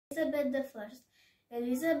Elizabeth I.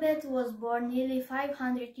 Elizabeth was born nearly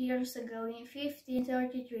 500 years ago in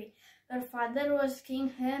 1533. Her father was King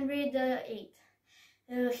Henry VIII.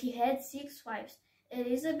 He had 6 wives.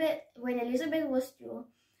 When Elizabeth was 2,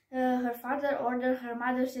 her father ordered her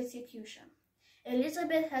mother's execution.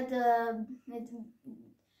 Elizabeth had a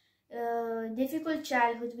difficult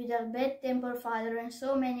childhood with a bad-tempered father and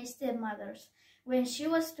so many stepmothers. When she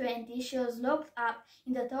was 20, she was locked up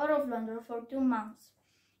in the Tower of London for 2 months.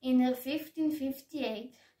 In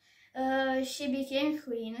 1558, she became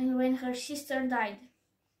queen when her sister died.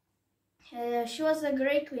 She was a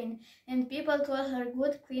great queen, and people called her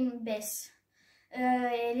Good Queen Bess.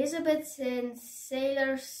 Elizabeth sent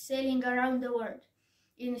sailors sailing around the world.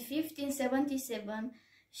 In 1577,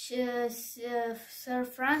 Sir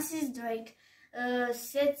Francis Drake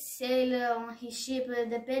set sail on his ship,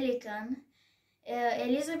 the Pelican.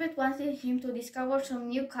 Elizabeth wanted him to discover some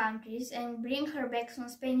new countries and bring her back some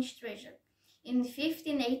Spanish treasure. In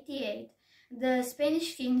 1588, the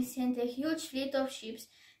Spanish king sent a huge fleet of ships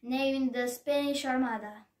named the Spanish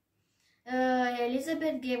Armada.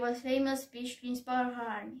 Elizabeth gave a famous speech to inspire her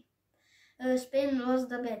army. Spain lost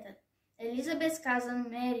the battle. Elizabeth's cousin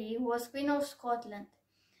Mary was Queen of Scotland.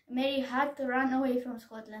 Mary had to run away from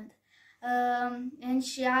Scotland, and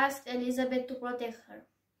she asked Elizabeth to protect her.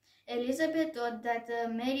 Elizabeth thought that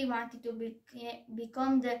Mary wanted to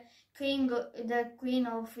become the Queen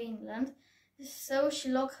of England, so she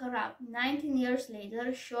locked her up. 19 years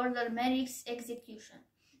later, she ordered Mary's execution.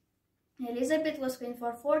 Elizabeth was queen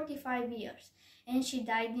for 45 years, and she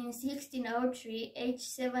died in 1603, aged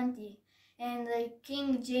 70, and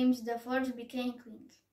King James I became king.